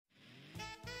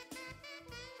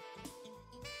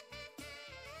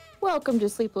Welcome to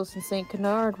Sleepless in St.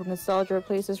 Canard, where nostalgia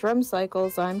replaces REM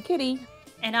cycles. I'm Kitty.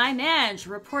 And I'm Anj,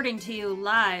 reporting to you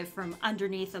live from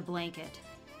underneath a blanket.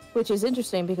 Which is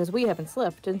interesting because we haven't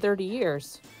slept in 30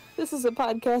 years. This is a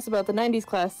podcast about the 90s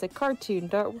classic cartoon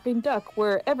Darkwing Duck,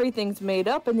 where everything's made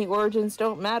up and the origins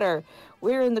don't matter.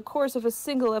 Where in the course of a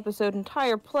single episode,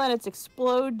 entire planets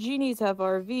explode, genies have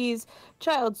RVs,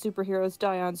 child superheroes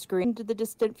die on screen into the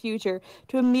distant future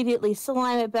to immediately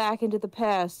slam it back into the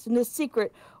past in the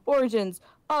secret origins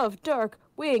of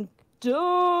Darkwing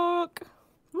Duck.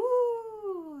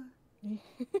 Woo!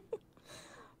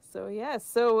 So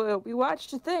we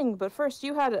watched a thing, but first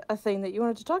you had a thing that you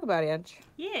wanted to talk about, Anj.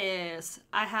 Yes,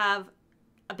 I have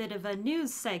a bit of a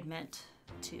news segment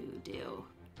to do.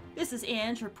 This is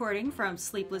Anj reporting from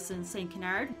Sleepless in St.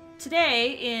 Canard.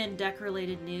 Today, in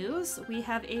Duck-related news, we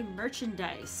have a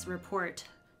merchandise report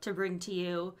to bring to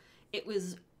you. It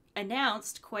was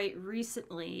announced quite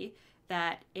recently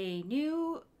that a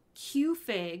new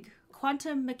Q-Fig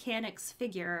quantum mechanics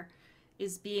figure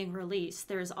is being released.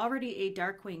 There's already a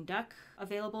Darkwing Duck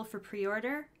available for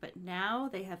pre-order, but now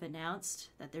they have announced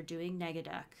that they're doing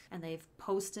Negaduck, and they've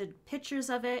posted pictures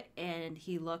of it, and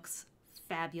he looks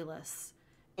fabulous.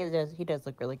 He does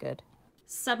look really good.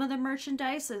 Some of the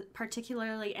merchandise,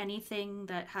 particularly anything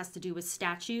that has to do with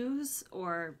statues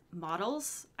or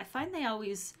models, I find they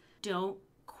always don't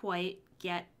quite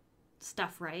get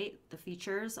stuff right. The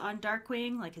features on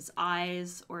Darkwing, like his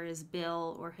eyes or his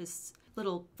bill or his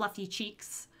little fluffy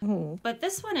cheeks. Mm-hmm. But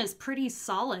this one is pretty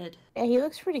solid. Yeah, he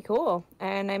looks pretty cool.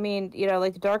 And I mean,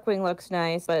 like the Darkwing looks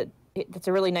nice, but it's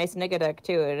a really nice Negaduck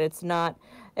too. And it's not,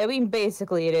 I mean,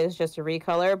 basically it is just a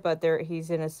recolor, but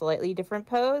he's in a slightly different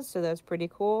pose, so that's pretty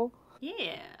cool.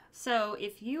 Yeah. So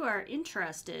if you are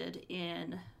interested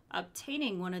in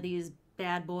obtaining one of these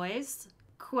bad boys,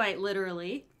 quite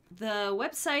literally, the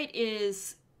website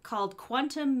is called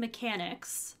Quantum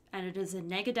Mechanics, and it is a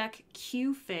Negaduck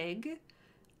Q-Fig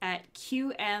at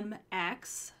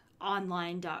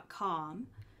qmxonline.com.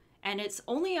 And it's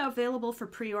only available for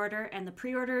pre-order, and the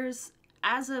pre-orders,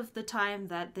 as of the time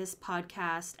that this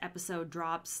podcast episode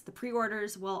drops, the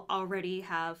pre-orders will already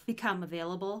have become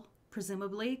available,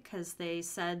 presumably, because they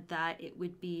said that it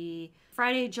would be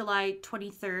Friday, July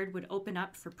 23rd would open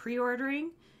up for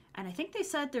pre-ordering. And I think they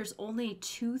said there's only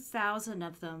 2,000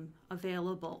 of them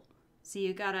available. So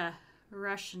you gotta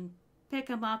rush and pick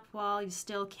them up while you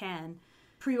still can.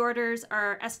 Pre-orders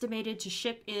are estimated to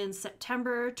ship in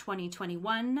September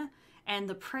 2021, and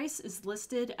the price is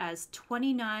listed as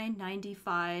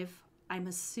 $29.95, I'm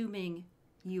assuming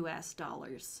US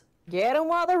dollars. Get them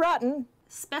while they're rotten.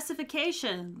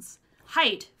 Specifications: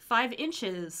 height 5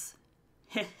 inches.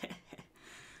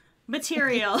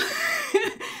 Material.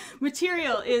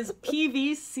 Material is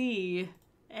PVC.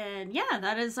 And yeah,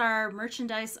 that is our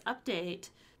merchandise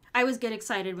update. I always get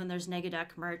excited when there's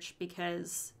Negaduck merch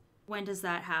because when does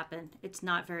that happen? It's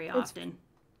not very often.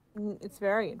 It's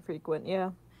very infrequent,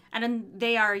 yeah. And then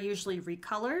they are usually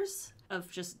recolors of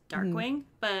just Darkwing,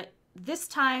 but this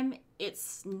time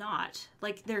it's not.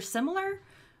 Like, they're similar,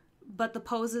 but the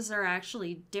poses are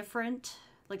actually different.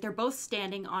 Like, they're both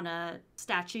standing on a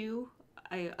statue,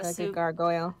 I assume. Like a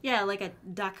gargoyle. Yeah, like a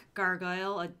duck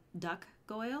gargoyle, a duck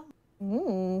goyle.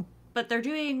 But they're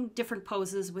doing different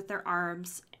poses with their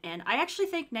arms, and I actually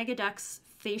think Negaduck's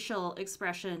facial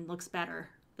expression looks better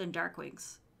than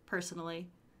Darkwing's, personally.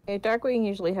 Yeah, Darkwing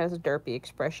usually has a derpy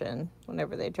expression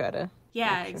whenever they try to...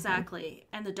 Yeah, exactly.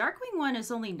 And the Darkwing one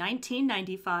is only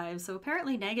 $19.95, so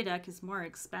apparently Negaduck is more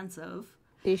expensive.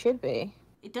 He should be.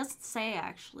 It doesn't say,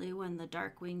 actually, when the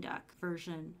Darkwing Duck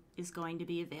version is going to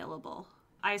be available.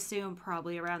 I assume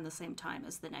probably around the same time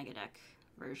as the Negaduck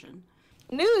version.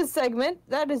 News segment.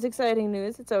 That is exciting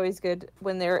news. It's always good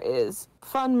when there is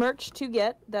fun merch to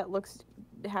get that looks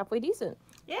halfway decent.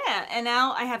 Yeah, and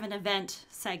now I have an event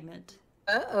segment.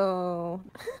 Uh-oh.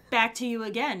 Back to you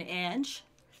again, Anj.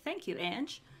 Thank you,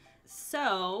 Anj.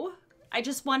 So, I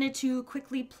just wanted to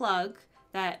quickly plug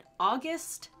that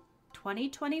August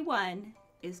 2021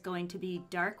 is going to be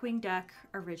Darkwing Duck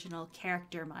Original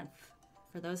Character Month.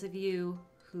 For those of you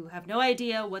who have no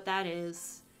idea what that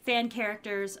is, fan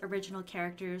characters, original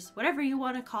characters, whatever you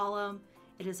want to call them,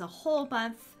 it is a whole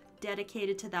month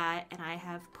dedicated to that, and I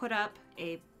have put up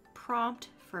a prompt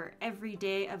for every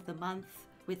day of the month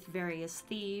with various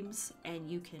themes, and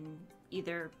you can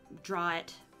either draw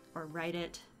it or write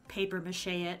it, paper mache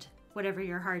it, whatever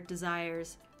your heart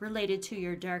desires, related to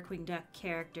your Darkwing Duck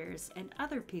characters and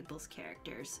other people's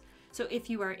characters. So if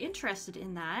you are interested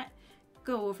in that,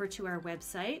 go over to our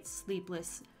website,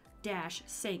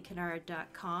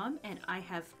 sleepless-stcanard.com, and I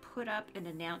have put up an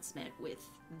announcement with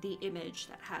the image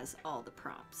that has all the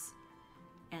prompts.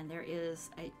 and there is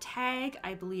a tag.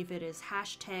 I believe it is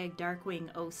hashtag Darkwing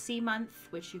OC month,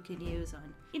 which you can use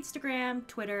on Instagram,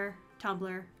 Twitter,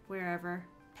 Tumblr, wherever.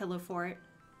 Pillow Fort.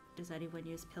 Does anyone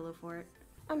use Pillow Fort?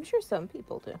 I'm sure some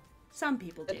people do. Some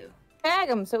people do. Tag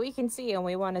them so we can see them.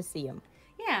 We want to see them.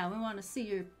 Yeah, we want to see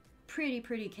your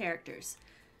pretty characters.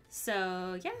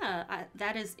 So yeah,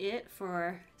 that is it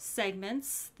for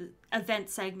segments, the event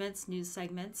segments, news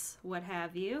segments, what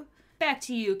have you. Back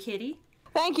to you, Kitty.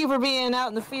 Thank you for being out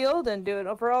in the field and doing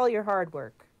for all your hard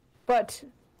work. But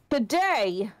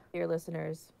today, dear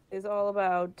listeners, is all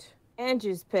about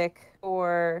Anj's pick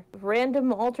for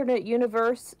random alternate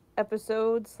universe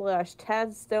episode /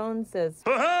 Tadstone says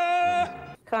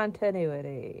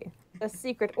continuity. The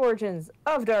Secret Origins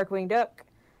of Darkwing Duck,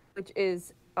 which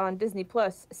is on Disney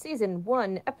Plus, Season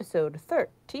 1, Episode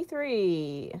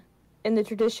 33. In the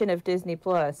tradition of Disney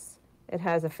Plus, it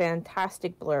has a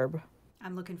fantastic blurb.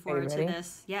 I'm looking forward to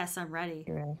this. Yes, I'm ready.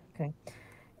 You're ready? Okay.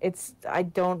 I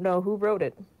don't know who wrote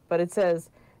it, but it says,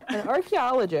 an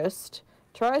archaeologist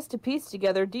tries to piece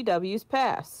together DW's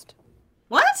past.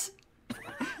 What?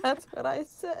 That's what I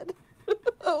said.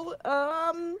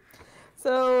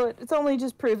 So it's only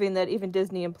just proving that even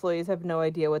Disney employees have no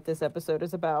idea what this episode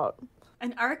is about.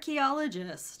 An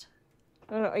archaeologist.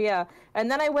 Yeah. And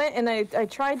then I went and I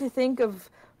tried to think of,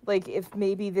 like, if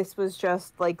maybe this was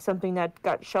just, like, something that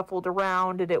got shuffled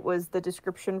around and it was the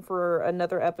description for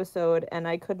another episode, and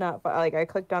I could not, like, I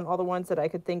clicked on all the ones that I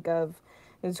could think of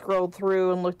and scrolled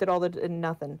through and looked at all and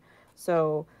nothing.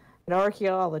 So, an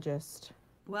archaeologist.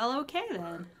 Well, okay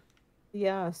then.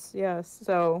 Yes.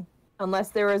 So, unless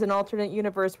there is an alternate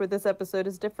universe where this episode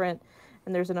is different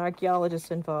and there's an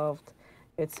archaeologist involved,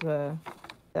 it's,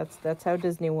 that's how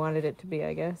Disney wanted it to be,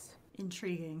 I guess.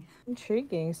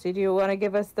 Intriguing. So do you want to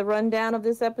give us the rundown of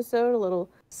this episode? A little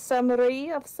summary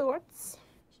of sorts?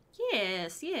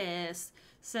 Yes.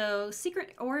 So,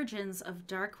 Secret Origins of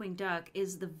Darkwing Duck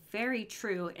is the very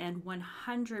true and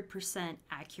 100%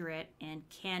 accurate and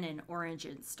canon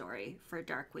origin story for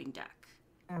Darkwing Duck.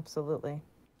 Absolutely.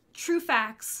 True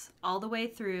facts all the way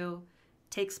through.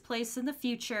 Takes place in the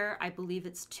future. I believe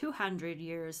it's 200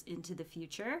 years into the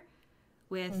future,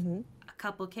 with a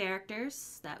couple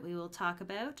characters that we will talk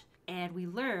about, and we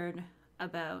learn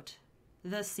about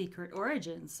the secret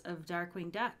origins of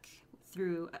Darkwing Duck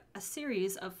through a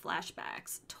series of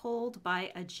flashbacks told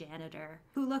by a janitor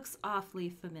who looks awfully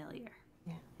familiar.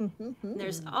 Yeah.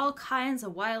 There's all kinds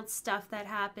of wild stuff that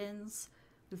happens.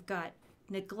 We've got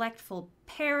neglectful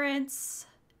parents,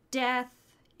 death,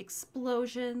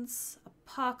 explosions,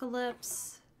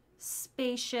 apocalypse,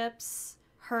 spaceships,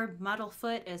 Herb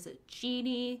Muddlefoot as a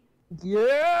genie.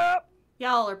 Yep!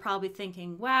 Y'all are probably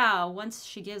thinking, wow, once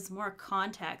she gives more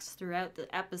context throughout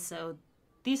the episode,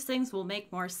 these things will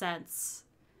make more sense.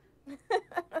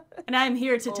 And I'm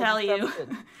here to tell you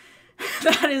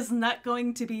that is not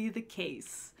going to be the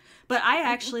case. But I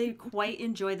actually quite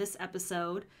enjoy this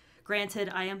episode.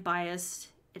 Granted, I am biased.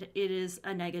 It is a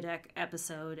Negadeck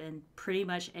episode, and pretty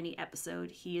much any episode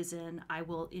he is in, I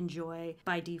will enjoy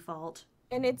by default.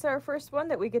 And it's our first one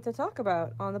that we get to talk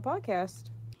about on the podcast.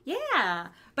 Yeah,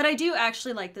 but I do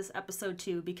actually like this episode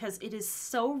too because it is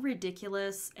so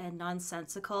ridiculous and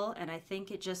nonsensical, and I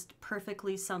think it just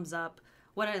perfectly sums up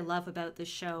what I love about this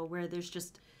show, where there's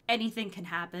just anything can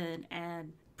happen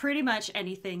and pretty much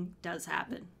anything does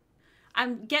happen.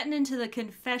 I'm getting into the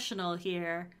confessional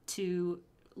here to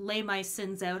lay my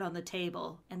sins out on the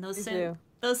table, and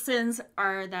those sins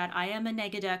are that I am a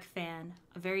Negadeck fan,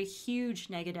 a very huge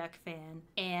Negadeck fan,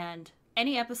 and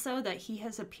any episode that he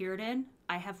has appeared in,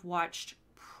 I have watched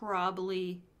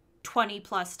probably 20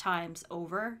 plus times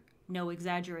over, no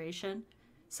exaggeration.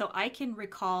 So I can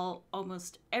recall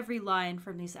almost every line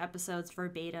from these episodes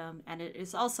verbatim, and it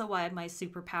is also why my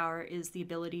superpower is the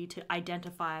ability to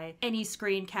identify any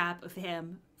screen cap of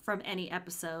him from any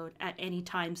episode at any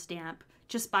timestamp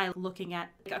just by looking at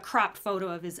a cropped photo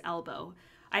of his elbow.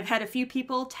 I've had a few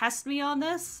people test me on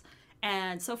this,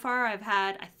 and so far I've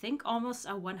had, I think, almost a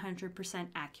 100%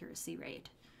 accuracy rate.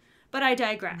 But I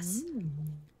digress.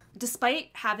 Despite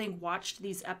having watched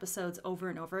these episodes over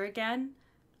and over again,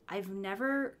 I've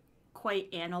never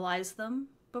quite analyzed them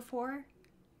before.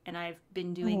 And I've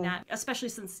been doing that, especially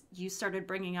since you started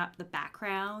bringing up the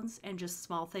backgrounds and just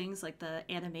small things like the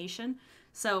animation.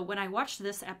 So when I watched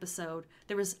this episode,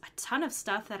 there was a ton of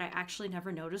stuff that I actually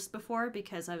never noticed before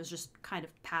because I was just kind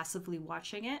of passively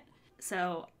watching it.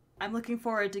 So I'm looking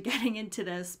forward to getting into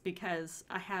this because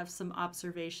I have some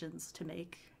observations to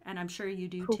make, and I'm sure you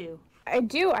do too. I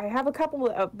do. I have a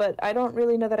couple, but I don't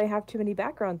really know that I have too many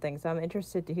background things. I'm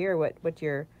interested to hear what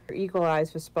your eagle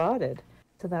eyes have spotted.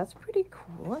 So that's pretty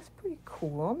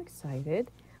cool. I'm excited.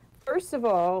 First of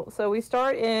all, so we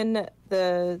start in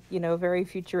the, very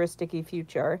futuristic-y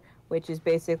future, which is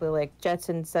basically like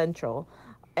Jetson Central.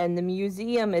 And the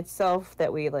museum itself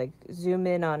that we like zoom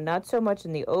in on, not so much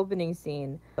in the opening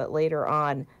scene, but later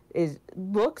on,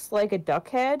 looks like a duck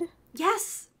head.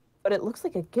 Yes! But it looks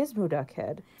like a gizmo duck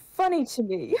head. Funny to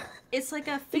me. It's like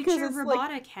a future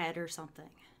robotic head or something.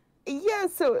 Yeah,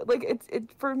 so like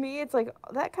it for me it's like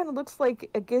that kind of looks like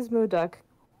a gizmo duck,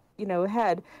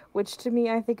 head, which to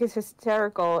me I think is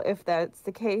hysterical if that's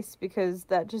the case, because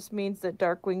that just means that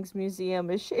Darkwing's museum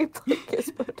is shaped like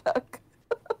gizmo duck.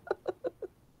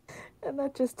 And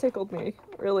that just tickled me.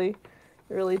 Really,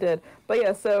 really did. But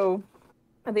yeah, so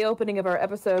at the opening of our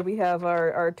episode, we have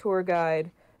our tour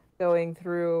guide going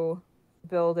through the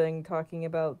building, talking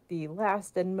about the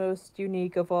last and most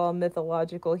unique of all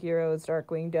mythological heroes,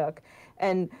 Darkwing Duck.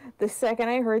 And the second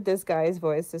I heard this guy's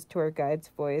voice, this tour guide's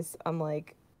voice, I'm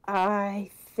like,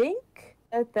 I think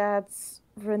that's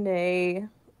Rene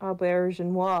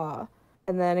Aubergenois.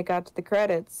 And then it got to the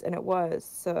credits, and it was.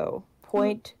 So,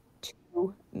 point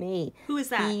to me. Who is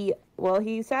that? He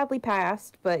sadly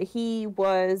passed, but he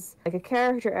was like a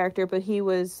character actor, but he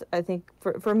was, I think,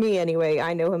 for me anyway,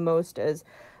 I know him most as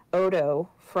Odo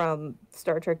from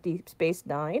Star Trek Deep Space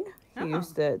Nine. He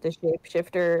was the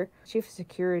shapeshifter, chief of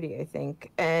security, I think.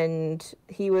 And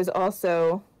he was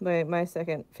also, my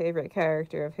second favorite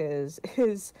character of his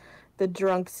is the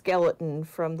drunk skeleton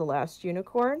from The Last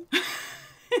Unicorn.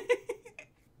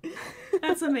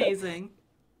 That's amazing.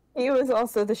 He was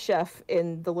also the chef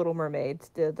in The Little Mermaid,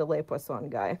 the Le Poisson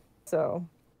guy. So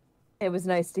it was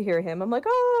nice to hear him. I'm like,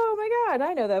 oh my God,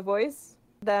 I know that voice.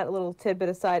 That little tidbit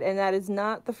aside, and that is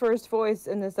not the first voice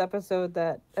in this episode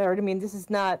this is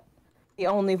not the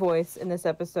only voice in this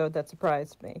episode that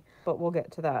surprised me. But we'll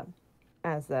get to that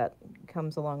as that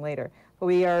comes along later. But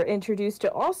we are introduced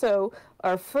to also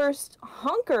our first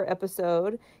Hunker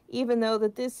episode, even though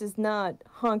that this is not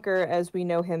Hunker as we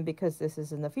know him because this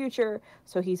is in the future.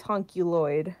 So he's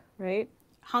Hunkuloid, right?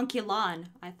 Hunkulon,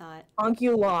 I thought.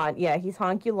 Hunkulon, yeah, he's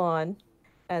Hunkulon.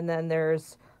 And then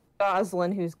there's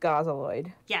Goslin, who's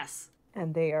Gozaloid. Yes.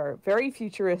 And they are very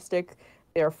futuristic.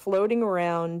 They are floating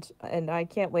around, and I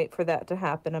can't wait for that to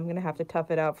happen. I'm going to have to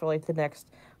tough it out for like the next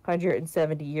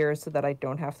 170 years so that I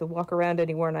don't have to walk around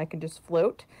anywhere and I can just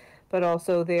float. But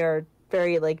also they are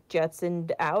very like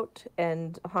jetsoned out,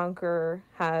 and Hunker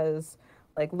has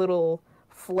like little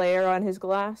flare on his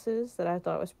glasses that I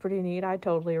thought was pretty neat. I'd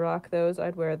totally rock those.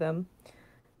 I'd wear them.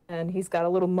 And he's got a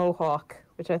little mohawk,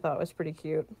 which I thought was pretty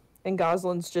cute. And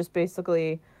Goslin's just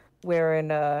basically wearing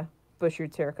a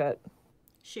Bushroots haircut.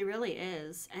 She really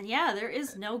is. And yeah, there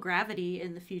is no gravity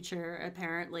in the future,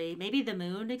 apparently. Maybe the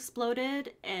moon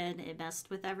exploded and it messed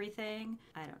with everything.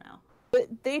 I don't know.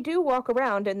 But they do walk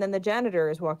around, and then the janitor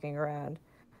is walking around.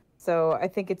 So I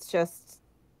think it's just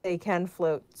they can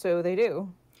float, so they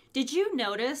do. Did you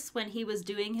notice when he was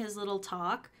doing his little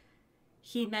talk,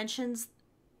 he mentions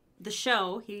the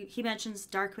show, he mentions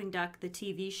Darkwing Duck, the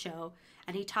TV show,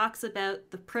 and he talks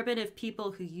about the primitive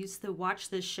people who used to watch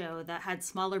this show that had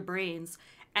smaller brains,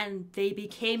 and they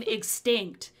became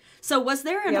extinct. So was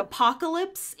there an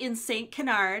apocalypse in St.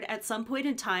 Canard at some point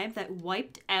in time that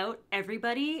wiped out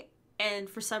everybody, and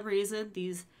for some reason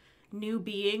these new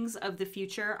beings of the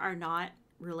future are not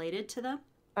related to them?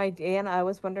 I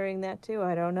was wondering that too.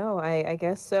 I don't know. I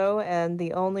guess so. And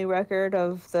the only record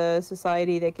of the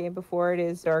society that came before it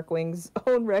is Darkwing's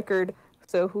own record.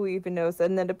 So who even knows?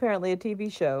 And then apparently a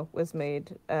TV show was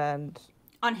made, and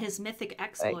on his mythic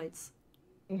exploits.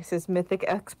 His mythic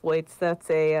exploits. That's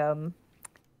a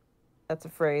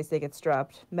phrase that gets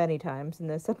dropped many times in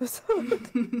this episode.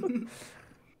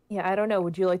 Yeah, I don't know.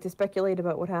 Would you like to speculate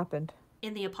about what happened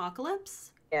in the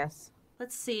apocalypse? Yes.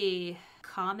 Let's see.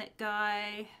 Comet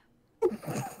guy.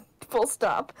 Full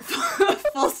stop.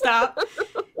 Full stop.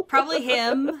 Probably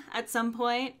him at some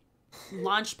point.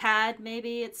 Launchpad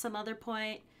maybe at some other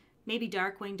point. Maybe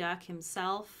Darkwing Duck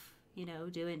himself,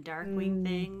 doing Darkwing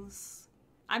things.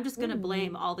 I'm just going to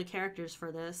blame all the characters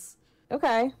for this.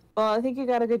 Okay. Well, I think you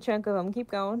got a good chunk of them.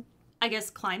 Keep going. I guess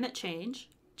climate change.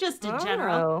 Just in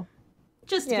general.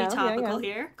 Just to be topical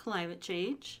here. Climate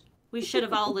change. We should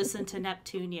have all listened to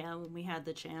Neptunia when we had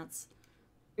the chance.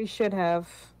 We should have.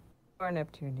 Or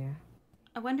Neptunia.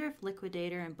 I wonder if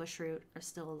Liquidator and Bushroot are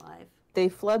still alive. They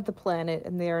fled the planet,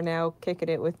 and they are now kicking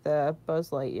it with Buzz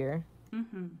Lightyear.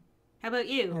 Mm-hmm. How about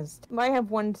you? I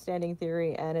have one standing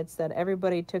theory, and it's that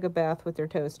everybody took a bath with their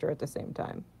toaster at the same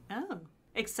time. Oh.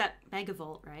 Except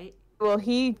Megavolt, right? Well,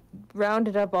 he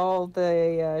rounded up all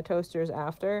the toasters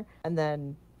after, and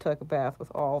then took a bath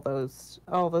with all those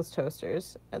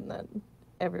toasters, and then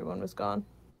everyone was gone.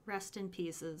 Rest in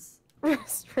pieces.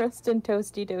 Rest in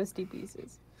toasty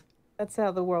pieces. That's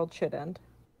how the world should end.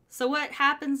 So what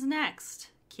happens next,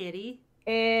 Kitty?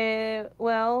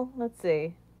 Well, let's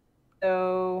see.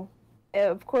 So,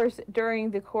 of course,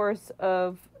 during the course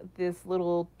of this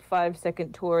little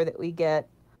 5-second tour that we get,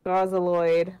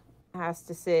 Gozzaloid has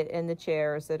to sit in the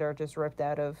chairs that are just ripped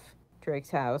out of Drake's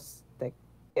house that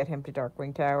get him to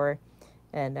Darkwing Tower,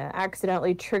 and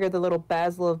accidentally trigger the little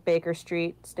Basil of Baker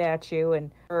Street statue,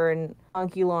 and her and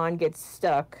Unculon gets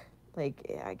stuck,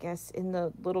 like, I guess, in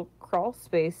the little crawl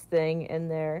space thing in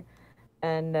there,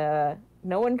 and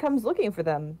no one comes looking for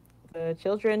them. The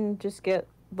children just get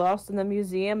lost in the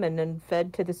museum and then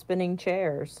fed to the spinning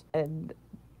chairs. And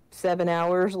 7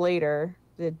 hours later,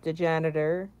 the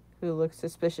janitor, who looks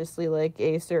suspiciously like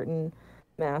a certain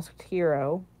masked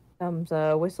hero, comes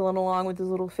whistling along with his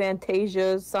little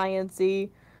Fantasia science-y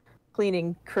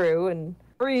cleaning crew and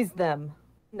frees them.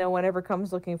 No one ever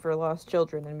comes looking for lost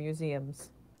children in museums.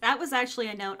 That was actually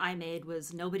a note I made,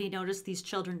 was nobody noticed these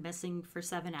children missing for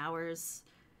 7 hours.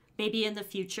 Maybe in the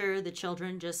future, the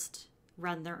children just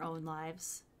run their own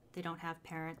lives. They don't have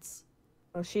parents.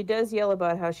 Well, she does yell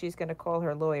about how she's going to call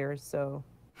her lawyers, so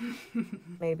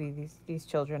maybe these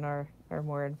children are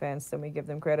more advanced than we give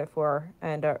them credit for,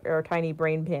 and our tiny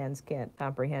brain pans can't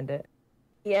comprehend it.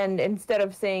 And instead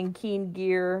of saying keen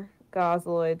gear,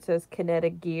 Gozzaloid says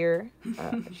kinetic gear.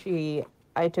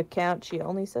 I took count, she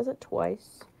only says it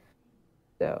twice.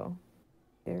 So,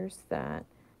 there's that.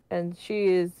 And she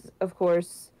is, of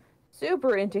course,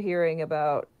 super into hearing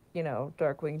about,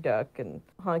 Darkwing Duck, and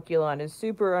Hunculon is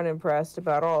super unimpressed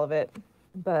about all of it.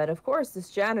 But, of course, this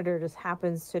janitor just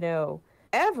happens to know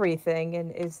everything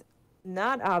and is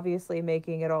not obviously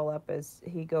making it all up as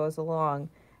he goes along.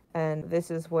 And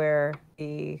this is where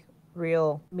the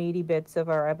real meaty bits of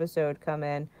our episode come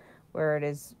in, where it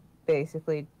is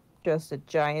basically just a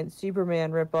giant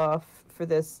Superman ripoff for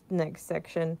this next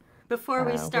section. Before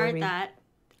we start that,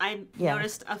 I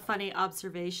noticed a funny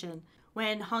observation.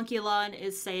 When Hunculon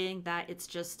is saying that it's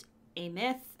just a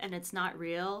myth and it's not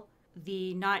real,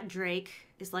 the not Drake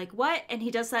is like, what? And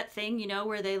he does that thing,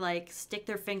 where they like stick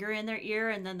their finger in their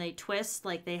ear and then they twist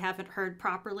like they haven't heard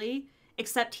properly,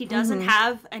 except he doesn't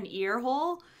have an ear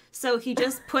hole. So he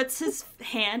just puts his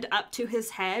hand up to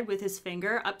his head with his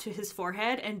finger up to his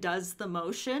forehead and does the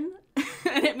motion.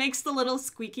 And it makes the little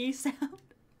squeaky sound.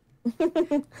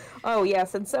 Oh,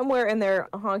 yes. And somewhere in there,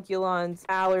 Hunculon's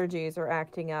allergies are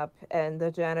acting up, and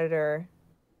the janitor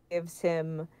gives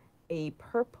him a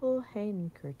purple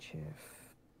handkerchief.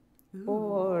 Ooh.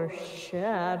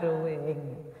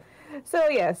 Foreshadowing. So,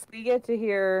 yes, we get to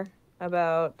hear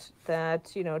about that,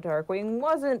 Darkwing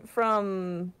wasn't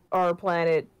from our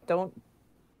planet. Don't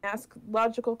ask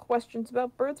logical questions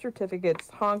about birth certificates,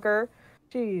 honker.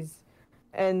 Jeez.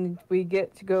 And we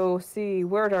get to go see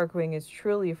where Darkwing is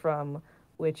truly from,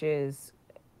 which is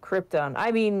Krypton.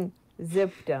 I mean,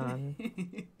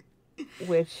 Zipton.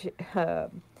 Which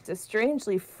is a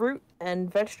strangely fruit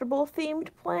and vegetable-themed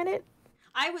planet.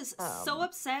 I was so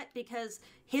upset because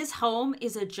his home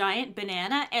is a giant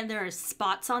banana and there are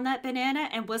spots on that banana.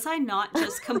 And was I not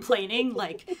just complaining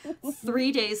like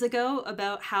 3 days ago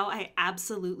about how I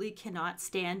absolutely cannot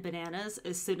stand bananas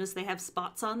as soon as they have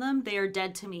spots on them? They are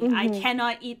dead to me. I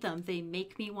cannot eat them. They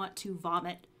make me want to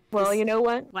vomit. Well, you know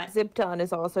what? What? Zipton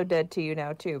is also dead to you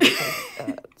now, too,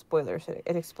 because, spoilers,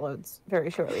 it explodes very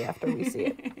shortly after we see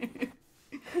it.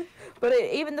 But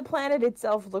even the planet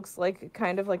itself looks like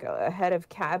kind of like a head of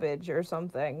cabbage or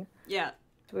something. Yeah.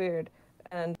 It's weird.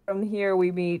 And from here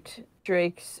we meet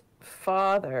Drake's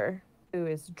father, who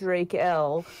is Drake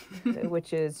L,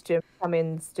 which is Jim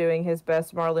Cummings doing his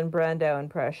best Marlon Brando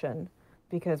impression.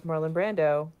 Because Marlon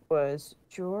Brando was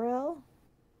Jor-El?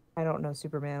 I don't know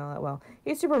Superman all that well.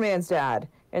 He's Superman's dad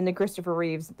in the Christopher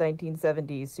Reeves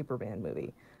 1970s Superman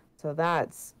movie. So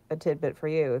that's a tidbit for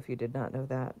you if you did not know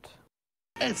that.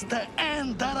 It's the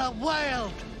end of the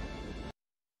world!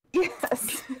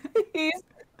 Yes,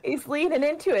 he's leaning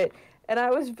into it. And I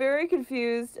was very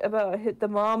confused about the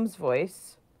mom's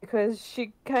voice, because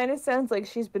she kind of sounds like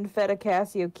she's been fed a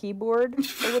Casio keyboard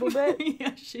a little bit.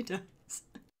 Yeah, she does.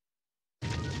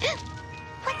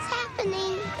 What's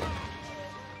happening?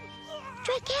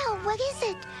 Drakel, what is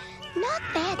it? Not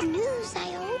bad news,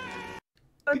 I hope.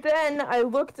 But then I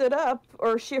looked it up,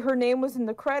 or her name was in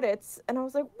the credits, and I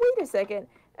was like, wait a second.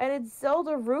 And it's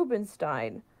Zelda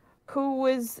Rubinstein, who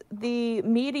was the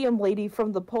medium lady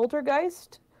from the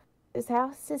Poltergeist. This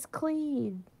house is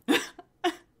clean.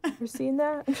 Ever seen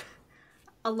that?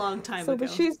 A long time ago. But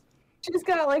she's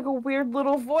got like a weird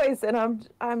little voice, and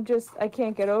I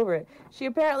can't get over it. She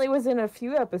apparently was in a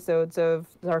few episodes of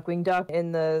Darkwing Duck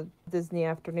in the Disney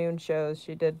afternoon shows.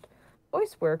 She did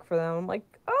voice work for them. I'm like,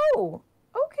 oh,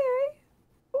 okay,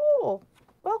 cool.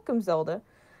 Welcome, Zelda.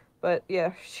 But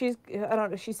yeah, I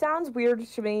don't know, she sounds weird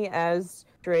to me as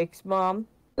Drake's mom.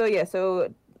 So yeah,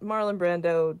 so Marlon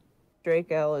Brando,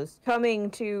 Drake L, is coming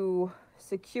to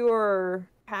secure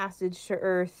passage to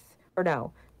Earth, or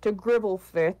no, to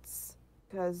Gribblefritz,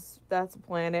 because that's a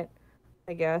planet,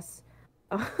 I guess,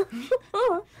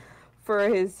 for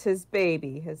his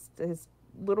baby, his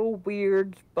little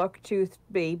weird buck-toothed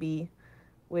baby,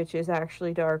 which is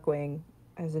actually Darkwing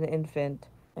as an infant,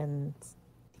 and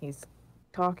he's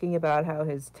talking about how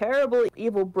his terrible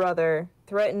evil brother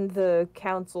threatened the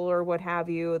council or what have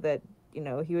you, that, you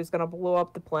know, he was going to blow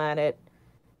up the planet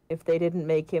if they didn't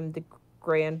make him the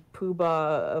grand poobah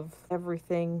of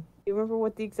everything. Do you remember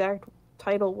what the exact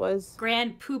title was?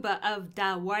 Grand Poobah of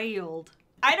the Wild.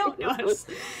 I don't know how to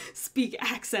speak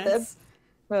accents.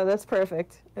 That's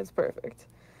perfect. It's perfect.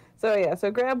 So yeah,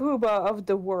 so Grand Poobah of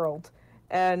the world.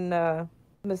 And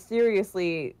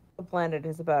mysteriously, the planet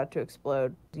is about to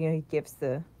explode. You know, he gives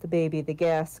the baby the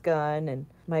gas gun, and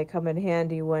might come in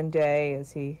handy one day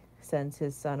as he sends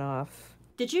his son off.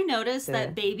 Did you notice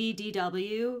that baby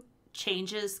DW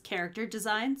changes character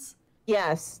designs?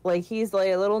 Yes, like he's like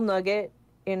a little nugget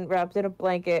wrapped in a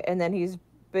blanket, and then he's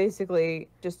basically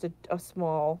just a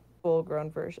small,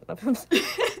 full-grown version of himself.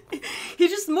 He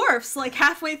just morphs like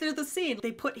halfway through the scene.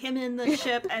 They put him in the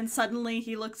ship, and suddenly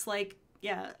he looks like,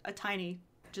 a tiny,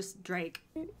 just Drake.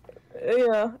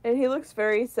 Yeah, and he looks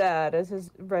very sad as his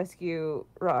rescue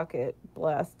rocket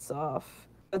blasts off.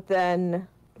 But then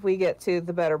we get to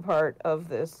the better part of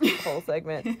this whole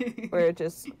segment, where it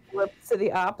just flips to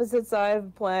the opposite side of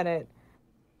the planet,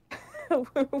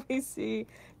 where we see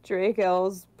Drake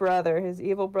L's brother, his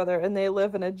evil brother, and they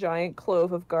live in a giant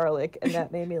clove of garlic, and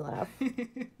that made me laugh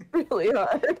really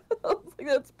hard. I was like,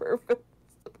 that's perfect.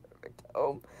 It's the perfect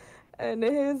home. And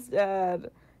his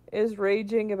dad is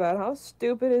raging about how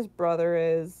stupid his brother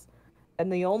is,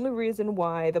 and the only reason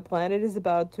why the planet is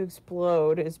about to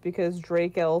explode is because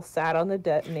Drake L sat on the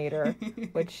detonator,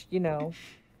 which, you know,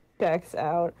 checks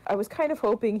out. I was kind of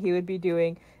hoping he would be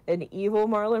doing an evil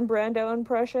Marlon Brando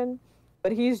impression,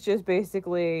 but he's just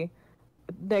basically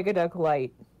Negaduck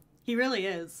Light. He really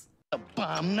is. The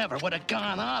bomb never would have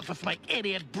gone off if my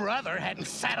idiot brother hadn't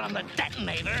sat on the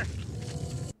detonator.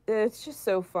 It's just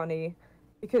so funny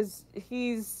because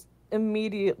he's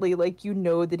immediately, like, you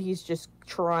know that he's just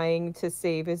trying to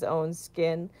save his own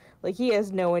skin. Like, he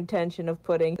has no intention of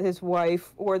putting his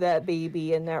wife or that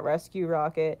baby in that rescue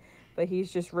rocket, but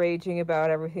he's just raging about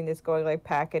everything that's going, like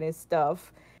packing his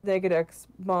stuff. Negaduck's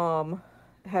mom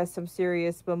has some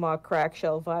serious Mama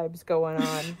Crackshell vibes going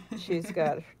on. She's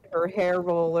got her hair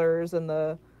rollers and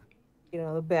the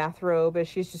bathrobe, and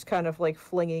she's just kind of like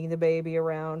flinging the baby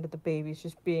around. The baby's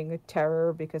just being a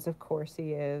terror because of course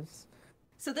he is.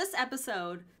 So this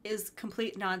episode is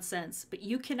complete nonsense, but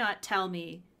you cannot tell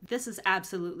me this is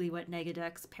absolutely what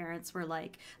Negaduck's parents were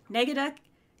like. Negaduck,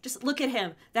 just look at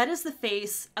him. That is the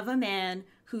face of a man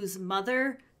whose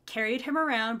mother carried him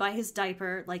around by his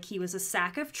diaper like he was a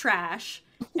sack of trash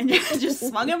and just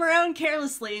swung him around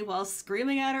carelessly while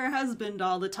screaming at her husband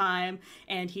all the time,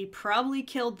 and he probably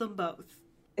killed them both.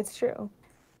 It's true.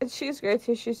 And she's great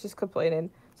too. She's just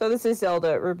complaining. So this is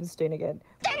Zelda Rubinstein again.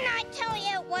 Didn't I tell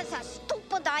you it was a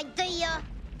stupid idea?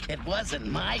 It wasn't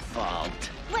my fault.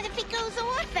 What if it goes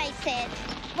off, I said?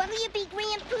 What'll you be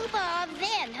Grand Poobah of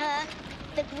then, huh?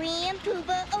 The Grand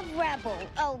Poobah of Rebel.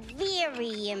 Oh,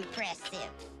 very impressive.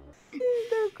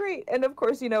 They're great. And of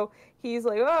course, he's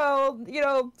like,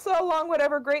 oh, so long,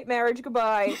 whatever, great marriage,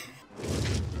 goodbye.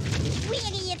 Where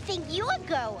do you think you're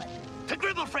going? To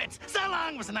Gribblefritz! So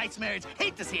long was a nice marriage.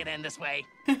 Hate to see it end this way.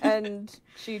 And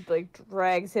she,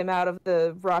 drags him out of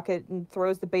the rocket and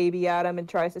throws the baby at him and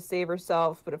tries to save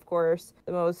herself. But of course,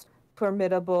 the most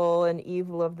formidable and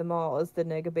evil of them all is the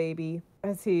nega baby.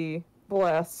 As he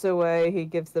blasts away, he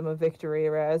gives them a victory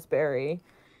raspberry.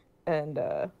 And,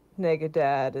 Nega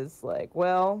Dad is like,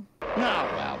 well... Oh,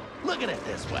 well, look at it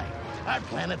this way. Our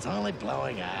planet's only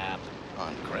blowing up.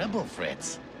 On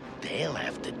Gribblefritz, they'll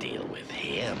have to deal with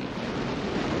him.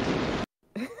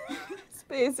 It's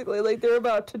basically like they're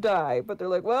about to die, but they're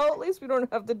like, well, at least we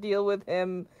don't have to deal with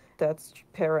him. That's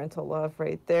parental love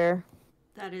right there.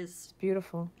 That is it's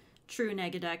beautiful. True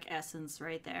Negaduck essence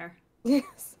right there.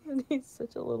 Yes, and he's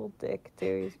such a little dick,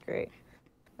 too. He's great.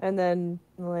 And then,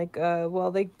 they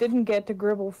didn't get to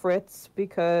Gribblefritz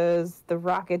because the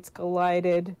rockets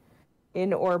collided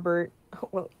in orbit.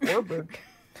 Well, orbit.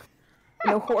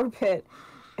 In orbit.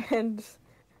 And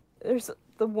there's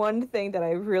the one thing that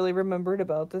I really remembered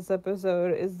about this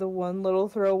episode is the one little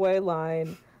throwaway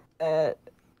line that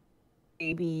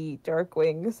baby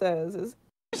Darkwing says is,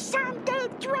 Sunday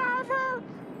driver!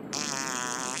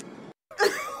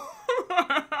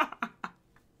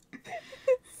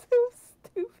 so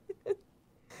stupid.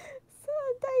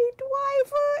 Sunday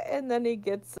driver! And then he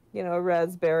gets, a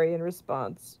raspberry in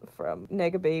response from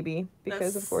Nega Baby,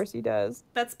 because of course he does.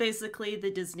 That's basically the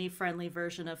Disney-friendly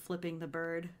version of flipping the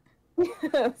bird.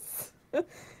 Yes,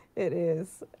 it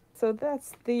is. So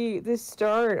that's the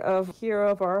start of Hero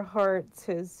of Our Hearts,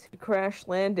 his crash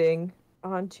landing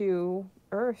onto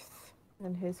Earth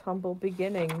and his humble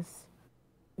beginnings.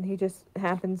 And he just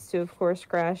happens to, of course,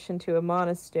 crash into a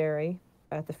monastery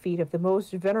at the feet of the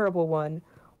most venerable one,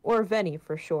 or Venny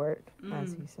for short,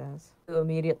 as he says, who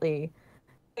immediately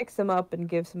picks him up and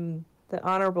gives him the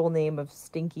honorable name of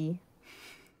Stinky.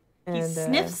 And, he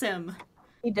sniffs him.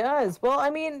 He does. Well, I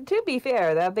mean, to be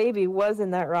fair, that baby was in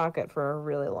that rocket for a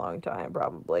really long time,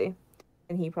 probably.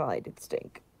 And he probably did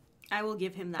stink. I will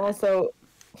give him that. Also,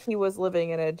 he was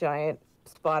living in a giant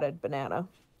spotted banana.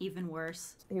 Even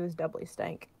worse. He was doubly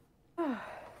stank.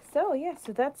 So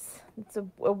it's a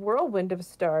whirlwind of a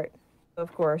start.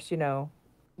 Of course,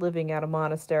 living at a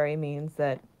monastery means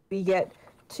that we get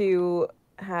to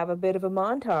have a bit of a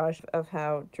montage of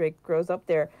how Drake grows up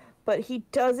there. But he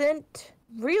doesn't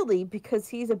really, because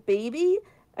he's a baby,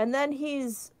 and then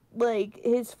he's like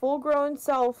his full-grown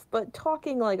self, but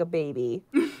talking like a baby.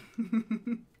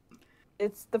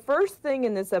 It's the first thing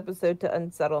in this episode to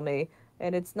unsettle me,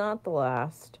 and it's not the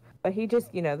last. But he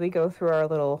just, we go through our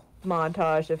little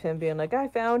montage of him being like, I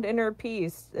found inner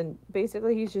peace, and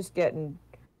basically he's just getting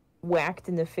whacked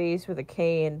in the face with a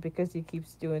cane because he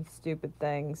keeps doing stupid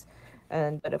things.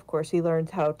 But of course he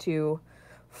learns how to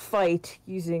fight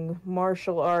using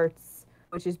martial arts,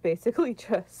 which is basically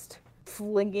just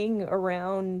flinging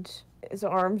around his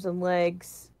arms and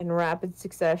legs in rapid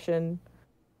succession.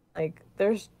 Like,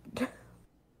 there's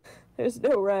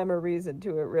no rhyme or reason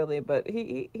to it, really, but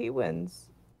he wins.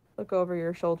 Look over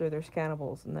your shoulder, there's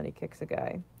cannibals, and then he kicks a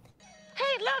guy.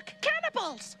 Hey, look!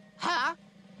 Cannibals! Huh?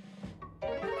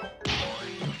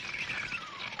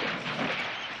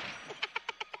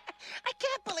 I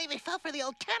can't believe he fell for the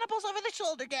old cannibals over the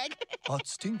shoulder gag. But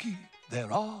Stinky,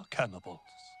 there are cannibals.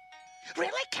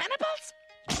 Really? Cannibals?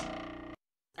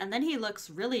 And then he looks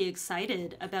really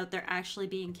excited about there actually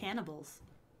being cannibals.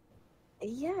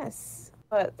 Yes,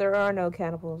 but there are no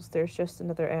cannibals. There's just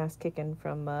another ass kicking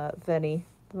from Venny,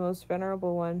 the most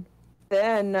venerable one.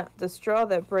 Then the straw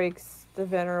that breaks the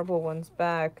venerable one's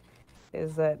back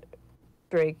is that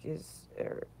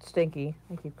Stinky.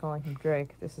 I keep calling him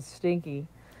Drake. This is Stinky.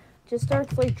 Just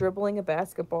starts like dribbling a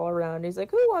basketball around. He's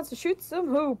like, who wants to shoot some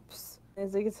hoops? And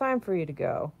he's like, it's time for you to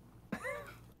go.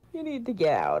 You need to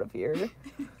get out of here.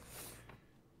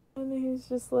 And he's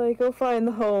just like, go find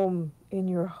the home in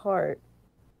your heart.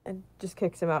 And just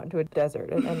kicks him out into a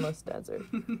desert, an endless desert.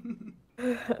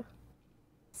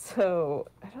 So,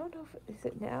 I don't know is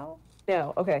it now?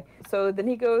 No, okay. So then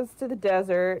he goes to the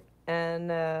desert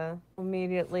and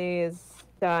immediately is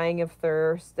dying of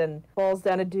thirst and falls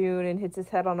down a dune and hits his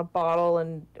head on a bottle.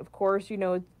 And of course,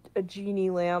 a genie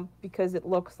lamp because it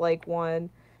looks like one.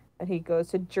 And he goes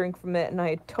to drink from it, and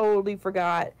I totally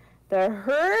forgot that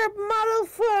Herb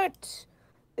Muddlefoot,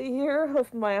 the hero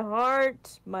of my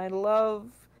heart, my love,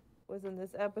 was in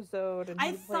this episode. And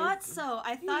I thought so.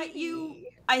 I thought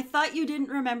you didn't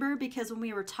remember because when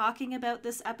we were talking about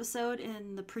this episode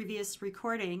in the previous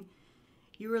recording,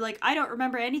 you were like, I don't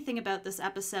remember anything about this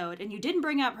episode, and you didn't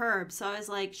bring up Herb, so I was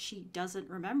like, she doesn't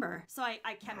remember. So I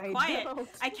kept quiet.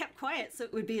 I kept quiet so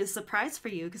it would be a surprise for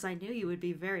you because I knew you would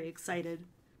be very excited.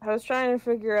 I was trying to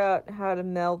figure out how to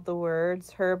meld the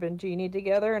words Herb and Genie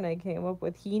together, and I came up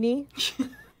with Heaney.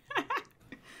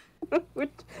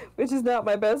 which is not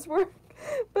my best work,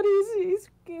 but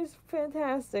he's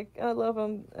fantastic. I love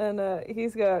him, and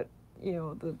he's got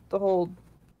the whole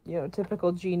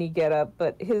typical Genie getup,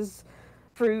 but his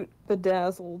fruit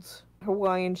bedazzled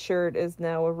Hawaiian shirt is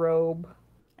now a robe.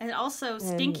 And also,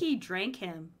 Stinky drank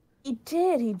him. He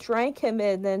did. He drank him,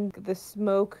 and then the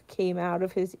smoke came out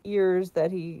of his ears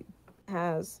that he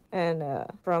has, and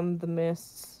from the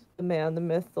mists, the man, the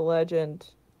myth, the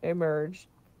legend emerged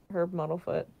Herb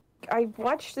Muddlefoot. I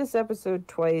watched this episode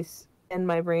twice, and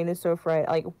my brain is so fried.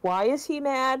 Like, why is he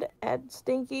mad at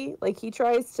Stinky? Like, he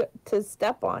tries to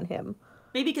step on him.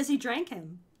 Maybe because he drank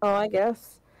him. Oh, I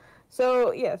guess.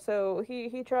 So, yeah, so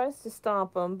he tries to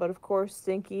stop him, but of course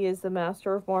Stinky is the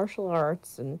master of martial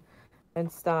arts and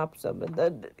stops him. And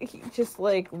then he just,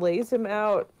 like, lays him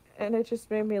out, and it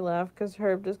just made me laugh because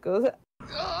Herb just goes,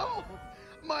 Oh,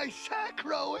 my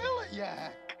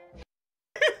sacroiliac!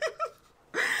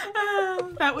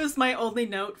 That was my only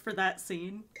note for that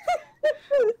scene.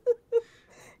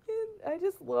 I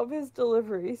just love his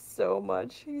delivery so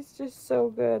much. He's just so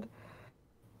good.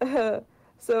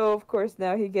 So, of course,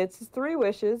 now he gets his 3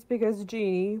 wishes because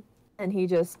Genie, and he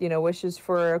just, wishes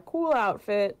for a cool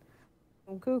outfit,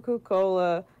 some Cuckoo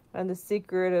Cola, and the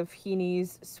secret of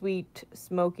Heenie's sweet,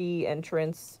 smoky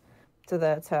entrance. So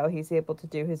that's how he's able to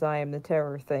do his I Am the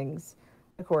Terror things,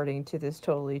 according to this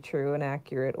totally true and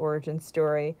accurate origin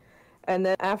story. And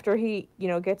then after he,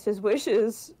 gets his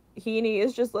wishes, Heenie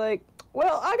is just like,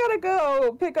 well, I gotta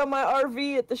go pick up my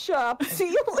RV at the shop. See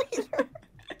you later.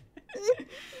 He's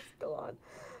gone.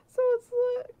 So it's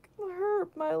like, Herb,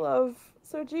 my love.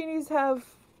 So genies have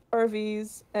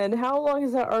RVs, and how long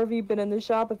has that RV been in the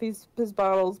shop if his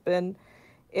bottle's been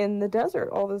in the desert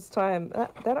all this time?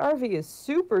 That RV is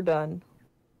super done.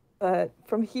 But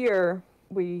from here,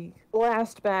 we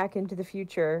blast back into the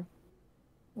future,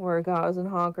 where Gauze and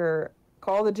Honker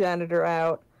call the janitor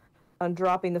out on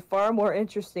dropping the far more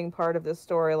interesting part of the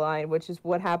storyline, which is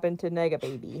what happened to Nega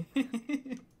Baby.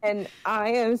 And I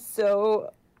am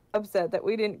so upset that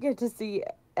we didn't get to see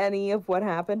any of what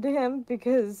happened to him,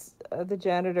 because the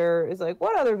janitor is like,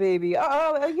 what other baby?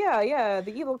 Yeah,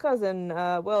 the evil cousin.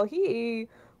 Well, he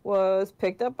was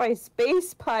picked up by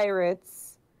space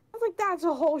pirates. I was like, that's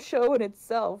a whole show in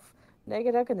itself.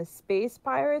 Negaduck and the Space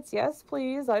Pirates? Yes,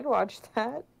 please. I'd watch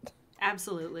that.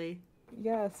 Absolutely.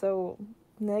 Yeah, so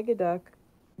Negaduck,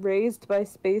 raised by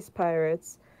space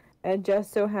pirates, and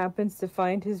just so happens to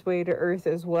find his way to Earth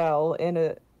as well in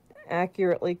a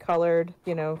accurately colored,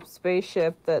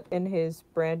 spaceship that in his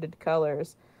branded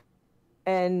colors,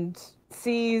 and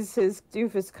sees his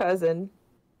doofus cousin.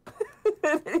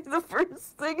 The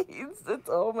first thing he says,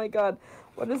 oh my god,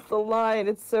 what is the line?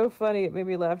 It's so funny, it made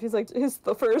me laugh. He's like,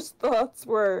 the first thoughts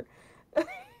were,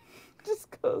 just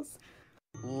goes,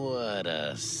 What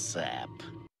a sap.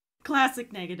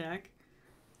 Classic Negaduck.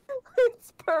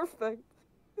 it's perfect.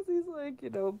 Because he's like,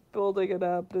 building it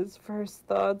up. His first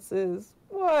thoughts is,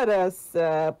 what a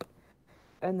sap.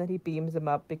 And then he beams him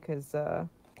up because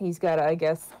he's got to, I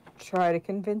guess, try to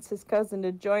convince his cousin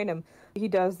to join him. He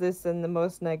does this in the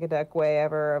most Negaduck way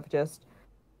ever, of just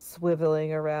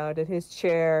swiveling around in his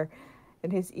chair,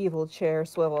 in his evil chair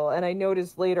swivel. And I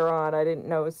noticed later on, I didn't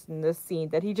notice in this scene,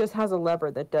 that he just has a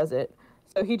lever that does it.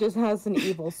 So he just has an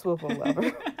evil swivel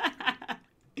lever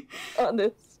on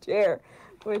this chair,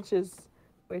 which is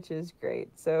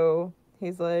great. So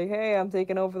he's like, hey, I'm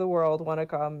taking over the world, want to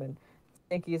come? And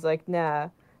Stinky's like, nah.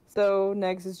 So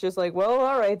Negs is just like, well,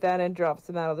 all right then, and drops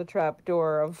him out of the trap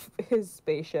door of his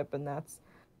spaceship, and that's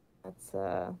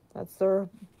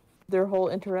their whole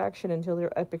interaction until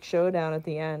their epic showdown at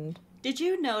the end. Did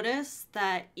you notice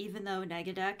that even though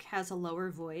Negaduck has a lower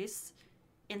voice,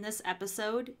 in this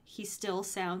episode, he still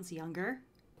sounds younger?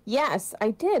 Yes,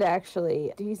 I did,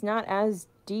 actually. He's not as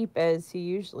deep as he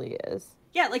usually is.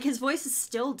 Yeah, like his voice is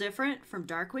still different from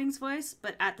Darkwing's voice,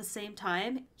 but at the same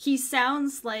time, he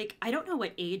sounds like, I don't know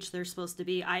what age they're supposed to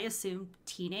be. I assume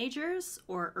teenagers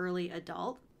or early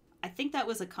adult. I think that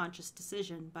was a conscious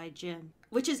decision by Jim,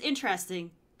 which is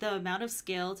interesting. The amount of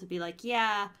skill to be like,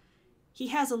 yeah, he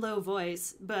has a low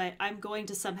voice, but I'm going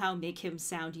to somehow make him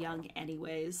sound young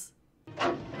anyways.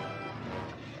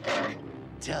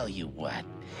 Tell you what,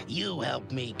 you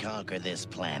help me conquer this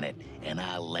planet, and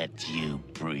I'll let you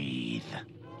breathe.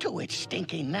 To which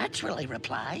Stinky naturally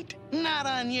replied, not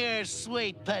on your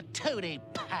sweet patootie,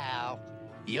 pal.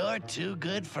 You're too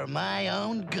good for my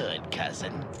own good,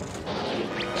 cousin.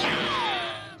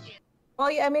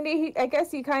 Well, yeah, I mean, I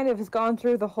guess he kind of has gone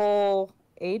through the whole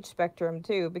age spectrum,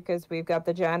 too, because we've got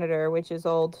the janitor, which is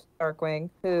old Darkwing,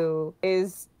 who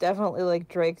is definitely like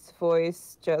Drake's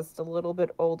voice, just a little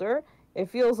bit older. It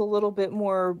feels a little bit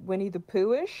more Winnie the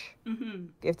Pooh-ish. Mm-hmm.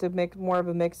 You have to make more of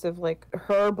a mix of like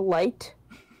herb light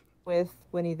with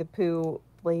Winnie the Pooh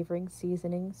flavoring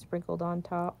seasoning sprinkled on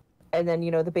top. And then,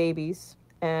 the babies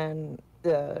and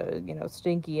the,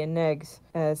 Stinky and Negs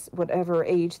as whatever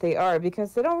age they are,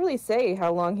 because they don't really say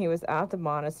how long he was at the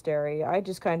monastery. I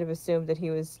just kind of assumed that he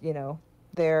was,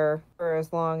 there for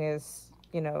as long as,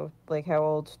 like how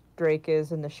old Drake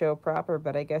is in the show proper,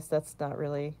 but I guess that's not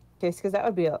really case, because that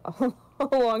would be a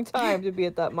long time to be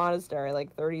at that monastery,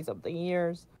 like 30-something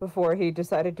years before he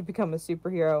decided to become a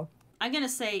superhero. I'm gonna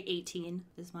say 18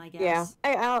 is my guess.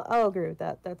 Yeah, I'll agree with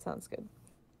that. That sounds good.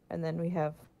 And then we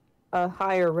have a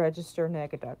higher register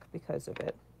Negaduck because of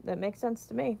it. That makes sense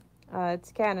to me.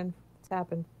 It's canon. It's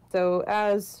happened. So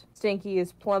as Stinky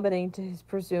is plummeting to his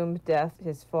presumed death,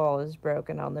 his fall is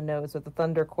broken on the nose of the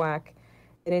Thunderquack,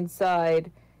 and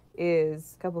inside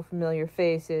is a couple familiar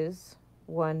faces.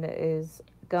 One is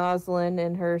Goslin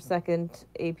in her second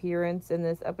appearance in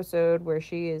this episode, where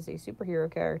she is a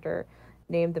superhero character.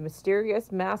 named the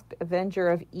Mysterious Masked Avenger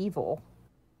of Evil,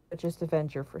 but just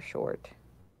Avenger for short.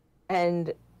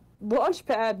 And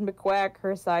Launchpad McQuack,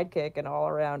 her sidekick, an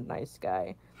all-around nice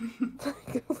guy.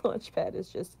 Launchpad is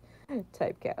just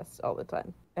typecast all the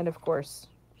time. And of course,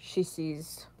 she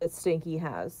sees that Stinky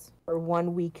has her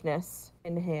one weakness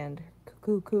in hand.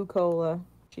 Cuckoo Cola.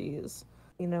 She is.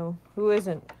 You know, who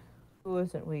isn't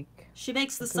weak? She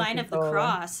makes the sign of the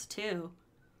cross, too.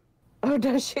 Oh,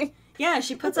 does she? Yeah,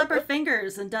 she puts up her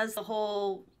fingers and does the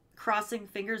whole crossing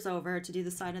fingers over to do the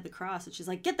sign of the cross. And she's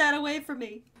like, get that away from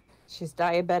me. She's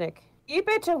diabetic. Keep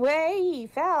it away, ye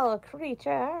foul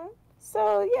creature.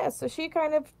 So, yeah, so she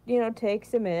kind of,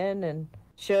 takes him in and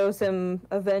shows him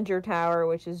Avenger Tower,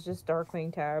 which is just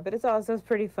Darkwing Tower. But it's also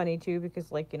pretty funny, too, because,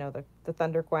 the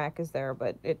Thunderquack is there,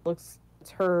 but it's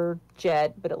her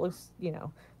jet, but it looks,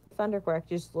 Thunderquack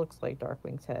just looks like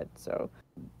Darkwing's head. So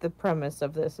the premise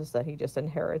of this is that he just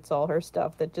inherits all her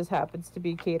stuff that just happens to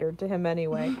be catered to him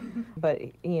anyway. But,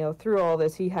 through all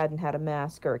this, he hadn't had a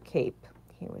mask or a cape.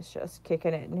 He was just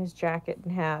kicking it in his jacket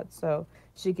and hat. So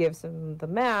she gives him the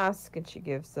mask and she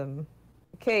gives him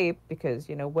the cape because,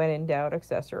 when in doubt,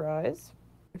 accessorize,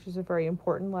 which is a very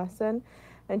important lesson.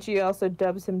 And she also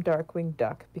dubs him Darkwing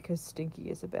Duck because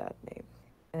Stinky is a bad name.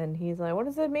 And he's like, what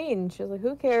does it mean? She's like,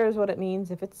 who cares what it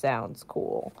means if it sounds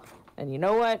cool? And you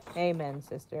know what? Amen,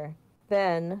 sister.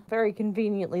 Then, very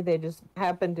conveniently, they just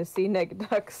happen to see Naked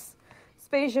Duck's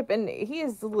spaceship, and he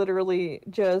is literally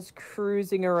just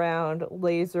cruising around,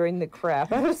 lasering the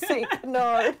crap out of St.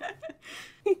 Canard.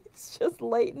 He's just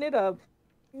lighting it up.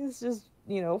 He's just,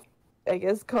 I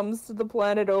guess comes to the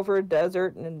planet over a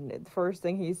desert, and the first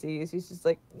thing he sees, he's just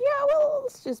like, yeah, well,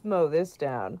 let's just mow this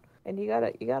down. And you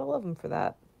gotta love him for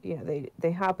that.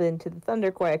 They hop into the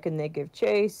Thunderquack and they give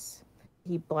chase.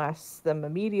 He blasts them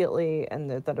immediately, and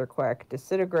the Thunderquack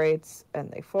disintegrates, and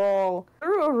they fall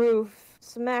through a roof,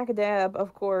 smack dab,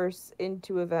 of course,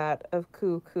 into a vat of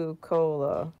Cuckoo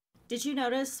Cola. Did you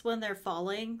notice when they're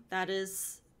falling, that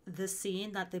is the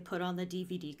scene that they put on the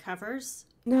DVD covers?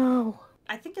 No.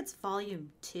 I think it's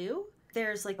volume 2.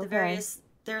 There's the various,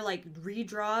 they're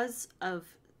redraws of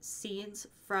scenes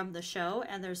from the show,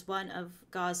 and there's one of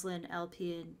Goslin,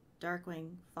 LP, and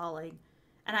Darkwing falling,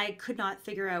 and I could not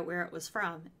figure out where it was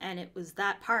from, and it was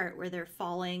that part where they're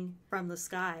falling from the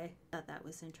sky. That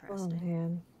was interesting. Oh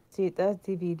man, see that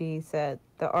DVD set,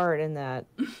 the art in that.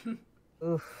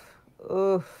 oof,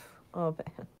 oh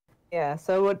man. Yeah,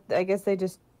 so what? I guess they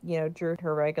just drew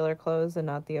her regular clothes and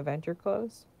not the Avenger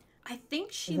clothes. I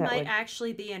think she might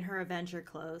actually be in her Avenger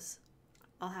clothes.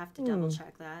 I'll have to double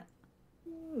check that.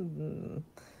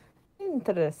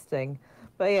 Interesting.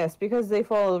 But yes, because they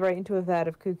fall right into a vat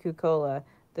of Cuckoo Cola,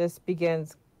 this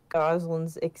begins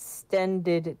Goslin's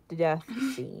extended death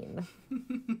scene.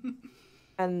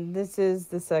 And this is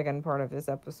the second part of this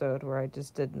episode where I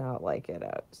just did not like it.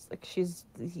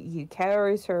 He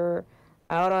carries her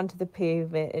out onto the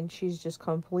pavement and she's just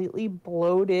completely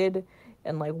bloated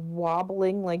and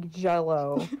wobbling like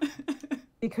Jell-O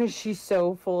because she's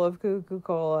so full of Cuckoo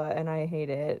Cola, and I hate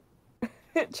it.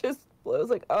 It just blows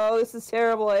oh, this is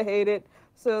terrible, I hate it.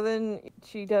 So then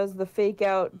she does the fake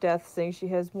out death thing. She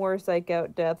has more psych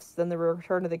out deaths than the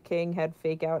Return of the King had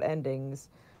fake out endings.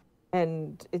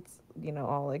 And it's,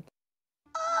 all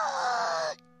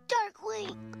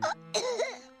Darkwing,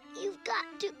 you've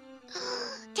got to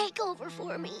take over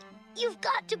for me. You've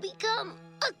got to become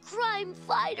a crime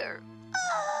fighter.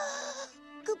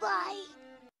 Goodbye.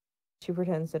 She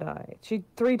pretends to die.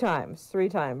 Three times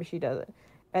she does it.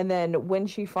 And then when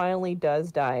she finally does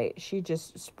die, she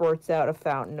just spurts out a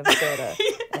fountain of soda.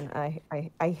 And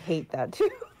I hate that too.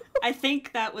 I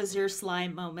think that was your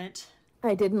slime moment.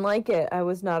 I didn't like it. I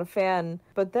was not a fan.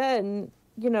 But then,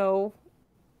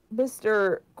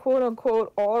 Mr.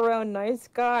 quote-unquote all-around nice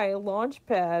guy,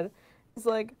 Launchpad, is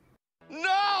like,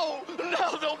 No!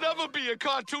 Now there'll never be a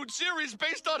cartoon series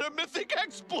based on her mythic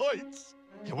exploits!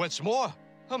 And what's more,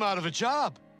 I'm out of a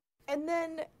job. And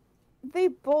then they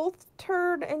both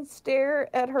turn and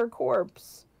stare at her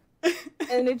corpse.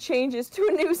 And it changes to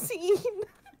a new scene.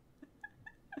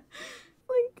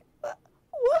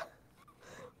 What?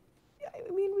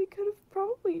 I mean, we could have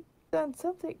probably done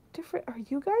something different. Are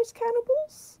you guys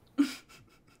cannibals?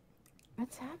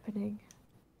 What's happening?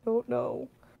 Don't know.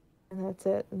 And that's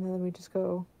it. And then we just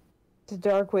go to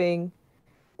Darkwing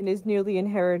in his newly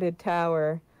inherited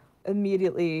tower,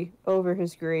 immediately over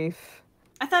his grief.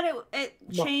 I thought it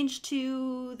changed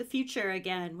to the future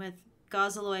again with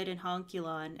Gozzaloid and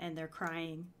Honkulon, and they're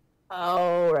crying.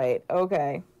 Oh, right.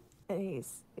 Okay. And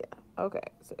okay.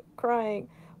 So crying.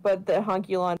 But the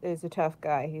Honkulon is a tough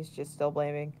guy. He's just still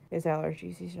blaming his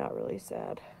allergies. He's not really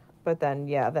sad. But then,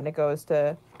 then it goes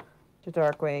to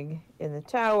Darkwing in the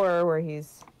tower where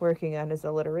he's working on his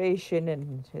alliteration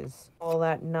and his all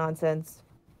that nonsense.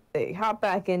 They hop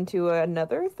back into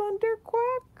another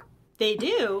thunderquack. They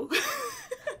do.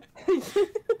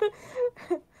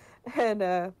 And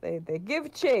they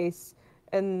give chase,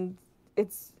 and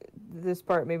this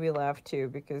part made me laugh too,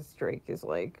 because Drake is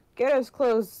like, get us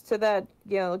close to that,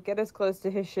 get us close to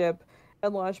his ship,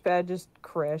 and Launchpad just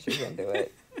crashes into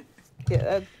it.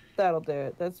 That'll do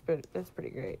it. That's pretty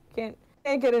great. Can't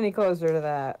get any closer to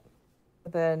that.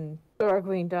 But then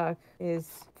Darkwing Duck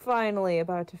is finally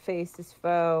about to face his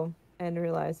foe and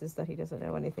realizes that he doesn't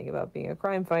know anything about being a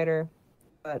crime fighter,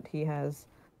 but he has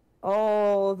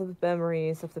all the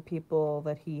memories of the people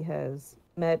that he has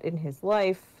met in his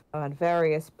life on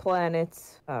various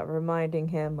planets, reminding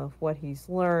him of what he's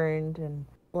learned, and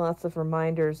lots of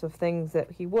reminders of things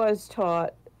that he was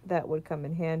taught that would come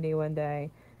in handy one day.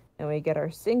 And we get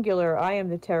our singular I am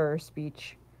the terror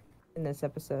speech in this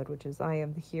episode, which is I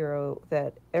am the hero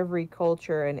that every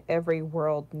culture and every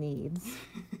world needs.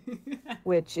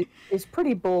 Which is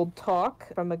pretty bold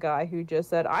talk from a guy who just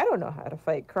said, I don't know how to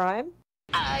fight crime.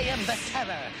 I am the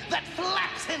terror that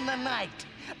flaps in the night.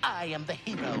 I am the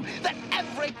hero that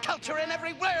every culture and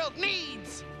every world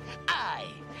needs. I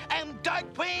am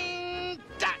Darkwing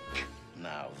Duck.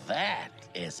 Now that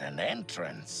is an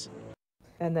entrance.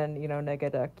 And then,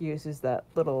 Negaduck uses that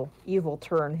little evil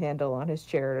turn handle on his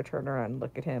chair to turn around and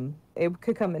look at him. It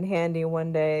could come in handy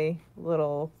one day,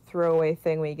 little throwaway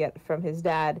thing we get from his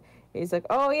dad. He's like,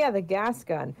 oh yeah, the gas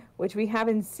gun, which we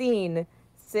haven't seen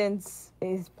since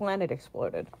his planet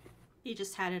exploded. He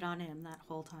just had it on him that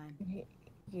whole time.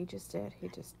 He just did.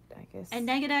 I guess. And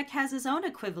Negaduck has his own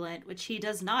equivalent, which he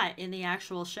does not in the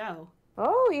actual show.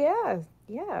 Oh,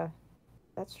 yeah.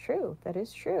 That's true. That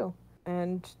is true.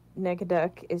 And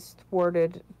Negaduck is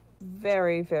thwarted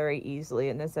very, very easily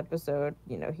in this episode.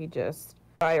 He just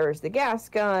fires the gas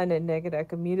gun, and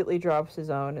Negaduck immediately drops his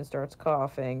own and starts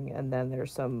coughing, and then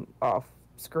there's some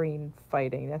off-screen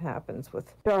fighting that happens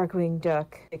with Darkwing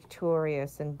Duck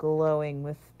victorious and glowing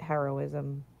with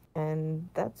heroism. And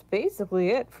that's basically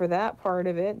it for that part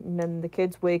of it. And then the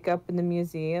kids wake up in the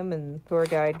museum, and tour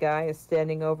guide guy is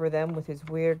standing over them with his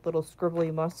weird little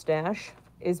scribbly mustache.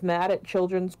 Is mad at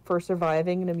children for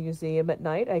surviving in a museum at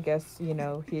night. I guess,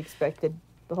 he expected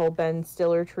the whole Ben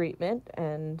Stiller treatment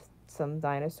and some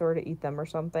dinosaur to eat them or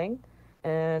something.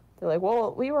 And they're like,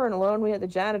 well, we weren't alone. We had the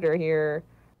janitor here.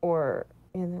 And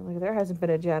they're like, there hasn't been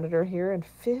a janitor here in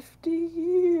 50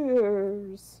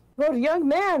 years. Well, young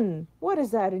man, what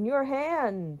is that in your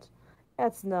hand?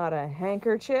 That's not a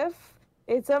handkerchief.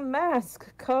 It's a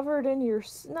mask covered in your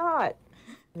snot.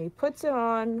 And he puts it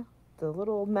on the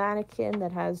little mannequin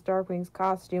that has Darkwing's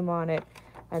costume on it,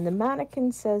 and the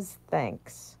mannequin says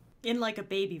thanks. In like a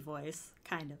baby voice,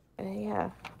 kind of.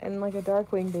 Yeah, in like a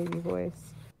Darkwing baby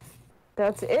voice.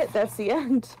 That's it. That's the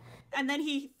end. And then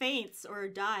he faints or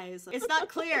dies. It's not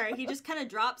clear. He just kind of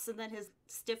drops, and then his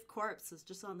stiff corpse is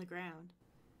just on the ground.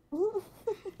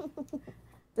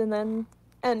 And then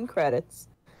end credits.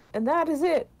 And that is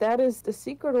it. That is the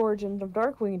secret origin of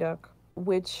Darkwing Duck,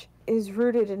 which is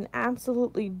rooted in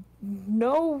absolutely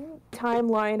no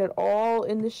timeline at all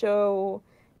in the show.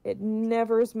 It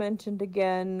never is mentioned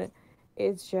again.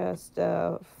 It's just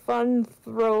a fun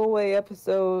throwaway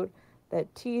episode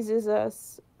that teases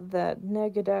us that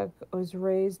Negaduck was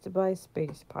raised by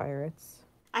space pirates.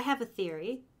 I have a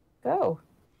theory. Go.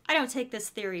 I don't take this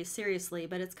theory seriously,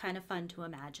 but it's kind of fun to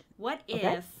imagine. What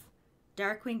if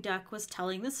Darkwing Duck was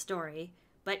telling the story,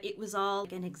 but it was all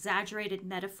an exaggerated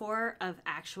metaphor of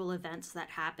actual events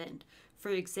that happened? For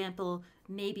example,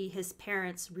 maybe his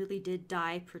parents really did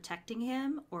die protecting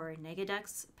him, or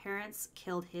Negaduck's parents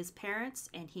killed his parents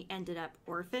and he ended up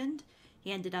orphaned.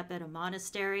 He ended up at a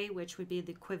monastery, which would be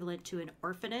the equivalent to an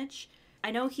orphanage.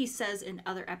 I know he says in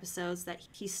other episodes that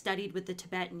he studied with the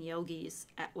Tibetan yogis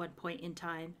at one point in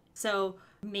time. So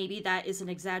maybe that is an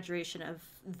exaggeration of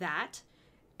that.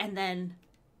 And then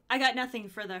I got nothing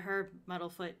for the Herb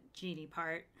Muddlefoot genie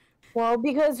part. Well,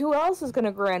 because who else is going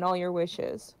to grant all your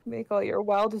wishes? Make all your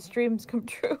wildest dreams come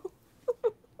true.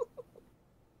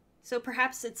 So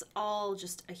perhaps it's all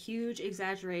just a huge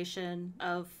exaggeration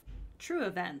of true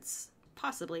events.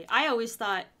 Possibly. I always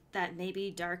thought that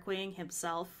maybe Darkwing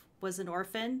himself was an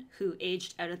orphan who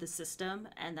aged out of the system,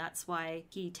 and that's why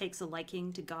he takes a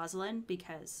liking to Gosalyn,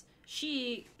 because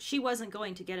she wasn't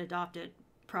going to get adopted,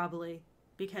 probably,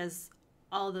 because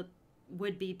all the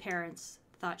would-be parents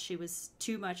thought she was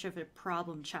too much of a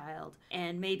problem child.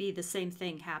 And maybe the same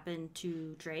thing happened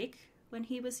to Drake when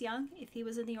he was young, if he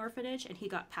was in the orphanage and he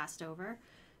got passed over.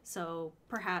 So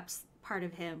perhaps part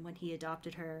of him when he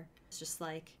adopted her is just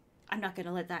like, I'm not going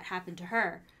to let that happen to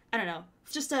her. I don't know.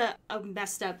 It's just a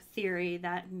messed up theory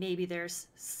that maybe there's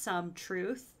some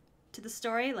truth to the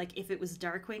story. Like if it was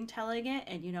Darkwing telling it,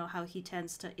 and you know how he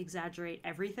tends to exaggerate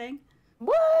everything.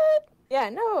 What? Yeah,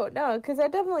 no, because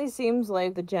that definitely seems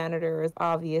like the janitor is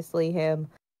obviously him.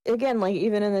 Again, like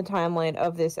even in the timeline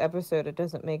of this episode, it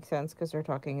doesn't make sense because they're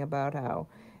talking about how,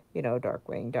 you know,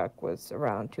 Darkwing Duck was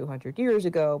around 200 years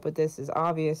ago, but this is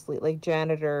obviously, like,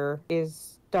 janitor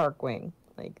is Darkwing.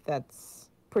 Like, that's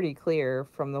pretty clear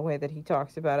from the way that he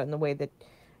talks about it and the way that,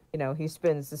 you know, he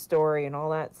spins the story and all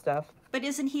that stuff. But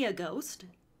isn't he a ghost?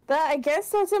 I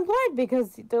guess that's implied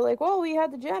because they're like, well, we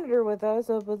had the janitor with us,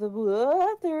 but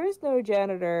there is no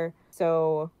janitor.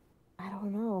 So, I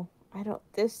don't know.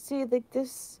 This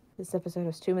episode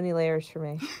has too many layers for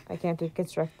me. I can't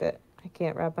deconstruct it. I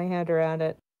can't wrap my head around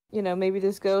it. You know, maybe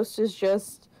this ghost is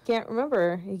just can't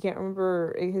remember. He can't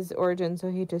remember his origin,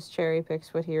 so he just cherry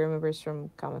picks what he remembers from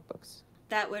comic books.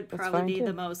 That would probably be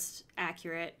the most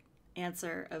accurate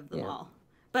answer of them all.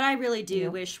 But I really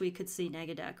do wish we could see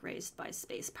Negaduck raised by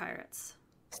space pirates.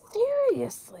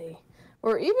 Seriously.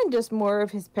 Or even just more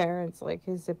of his parents, like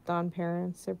his Zipton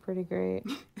parents. They're pretty great.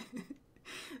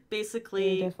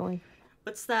 Basically, yeah, definitely.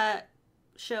 What's that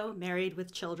show, Married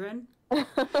with Children?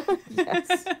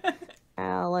 Yes.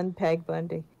 Al and Peg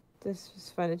Bundy. This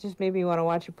was fun. It just made me want to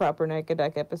watch a proper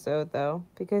Negaduck episode, though.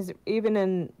 Because even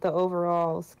in the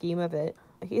overall scheme of it,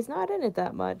 he's not in it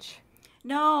that much.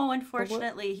 No,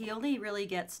 unfortunately, he only really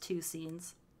gets 2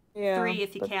 scenes. Yeah, 3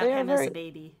 if you count him as a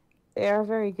baby. They are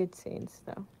very good scenes,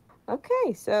 though.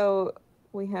 Okay, so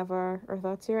we have our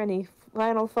thoughts here. Any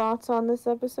final thoughts on this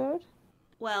episode?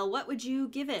 Well, what would you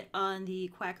give it on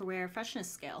the Quackerware Freshness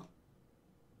scale?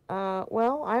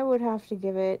 Well, I would have to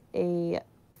give it a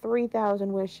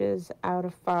 3,000 wishes out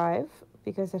of 5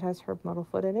 because it has Herb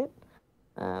Muddlefoot in it.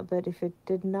 But if it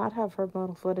did not have Herb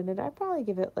Muddlefoot in it, I'd probably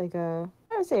give it like I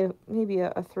would say maybe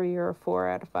a 3 or a 4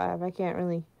 out of 5. I can't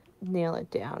really nail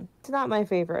it down. It's not my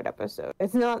favorite episode.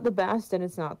 It's not the best and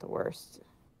it's not the worst.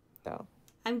 So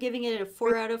I'm giving it a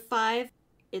 4 out of 5.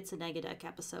 It's a Negaduck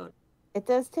episode. It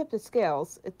does tip the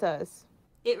scales. It does.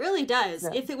 It really does. Yeah.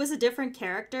 If it was a different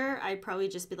character, I'd probably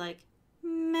just be like,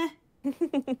 meh.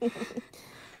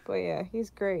 But yeah, he's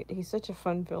great. He's such a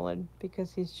fun villain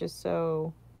because he's just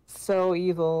so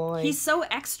evil. Like... He's so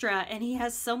extra and he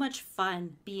has so much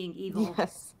fun being evil.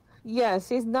 Yes,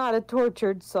 he's not a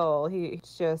tortured soul.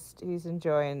 He's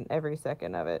enjoying every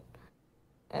second of it.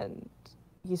 And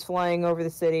he's flying over the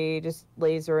city, just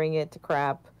lasering it to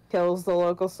crap, kills the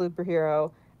local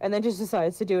superhero, and then just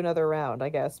decides to do another round, I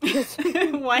guess.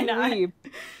 Why not?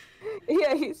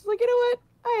 Yeah, he's like, you know what?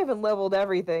 I haven't leveled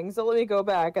everything, so let me go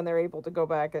back. And they're able to go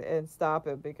back and stop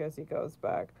him because he goes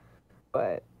back.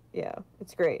 But, yeah,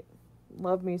 it's great.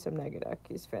 Love me some Negaduck.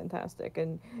 He's fantastic.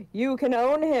 And you can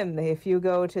own him if you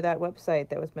go to that website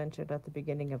that was mentioned at the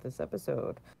beginning of this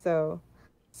episode. So,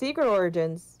 Secret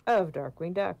Origins of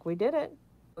Darkwing Duck. We did it.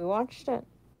 We watched it.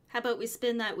 How about we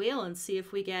spin that wheel and see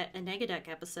if we get a Negaduck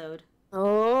episode?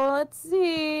 Oh, let's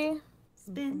see.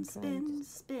 Spin, spin,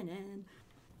 spinning.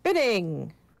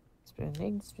 Spinning.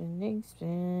 Spinning, spinning,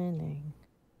 spinning.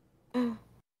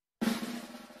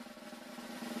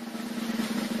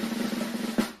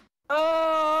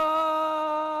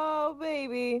 Oh,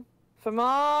 baby. From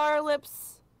our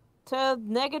lips to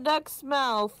Negaduck's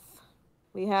mouth,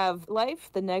 we have life,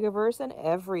 the Negaverse, and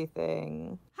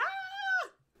everything. Ah!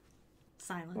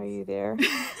 Silence. Are you there?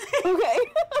 Okay.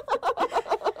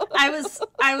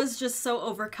 I was just so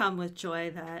overcome with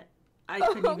joy that I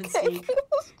couldn't even speak.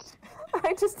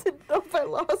 I just didn't know if I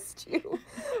lost you.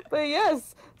 But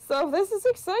yes, so this is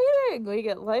exciting. We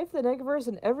get Life, the Negaverse,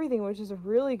 and everything, which is a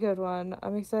really good one.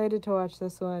 I'm excited to watch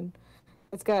this one.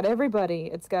 It's got everybody.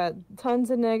 It's got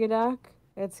tons of Negaduck.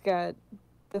 It's got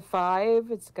the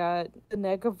 5. It's got the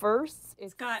Negaverse.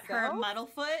 It's got Herb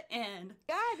Muddlefoot and...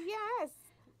 God, yes!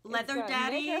 Leather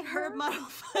Daddy Herb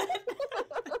Muddlefoot.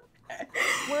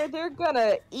 Where they're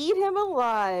gonna eat him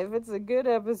alive. It's a good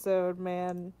episode,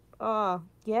 man. Oh,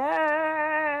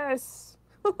 yes!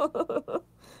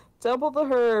 Double the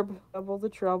herb, double the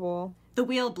trouble. The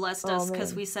wheel blessed us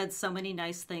because we said so many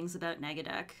nice things about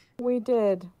Negaduck. We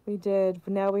did. But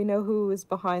now we know who is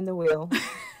behind the wheel.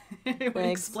 It would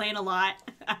explain a lot.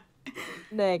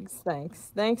 Negs,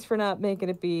 thanks. Thanks for not making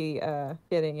it be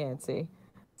getting antsy.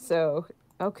 So,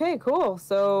 okay, cool.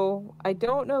 So, I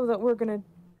don't know that we're gonna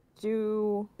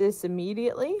do this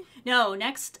immediately. No,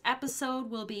 next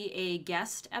episode will be a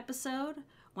guest episode.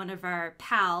 One of our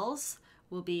pals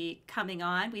will be coming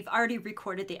on. We've already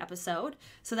recorded the episode,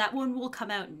 so that one will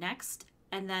come out next,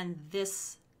 and then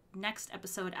this next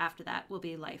episode after that will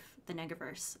be Life, the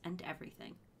Negaverse, and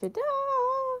Everything. Ta-da!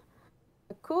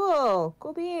 Cool.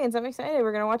 Cool beans. I'm excited.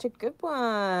 We're going to watch a good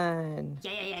one.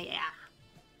 Yeah.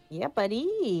 Yeah,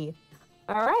 buddy.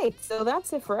 All right. So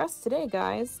that's it for us today,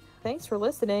 guys. Thanks for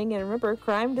listening. And remember,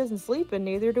 crime doesn't sleep and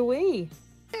neither do we.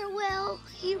 Farewell,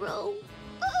 hero.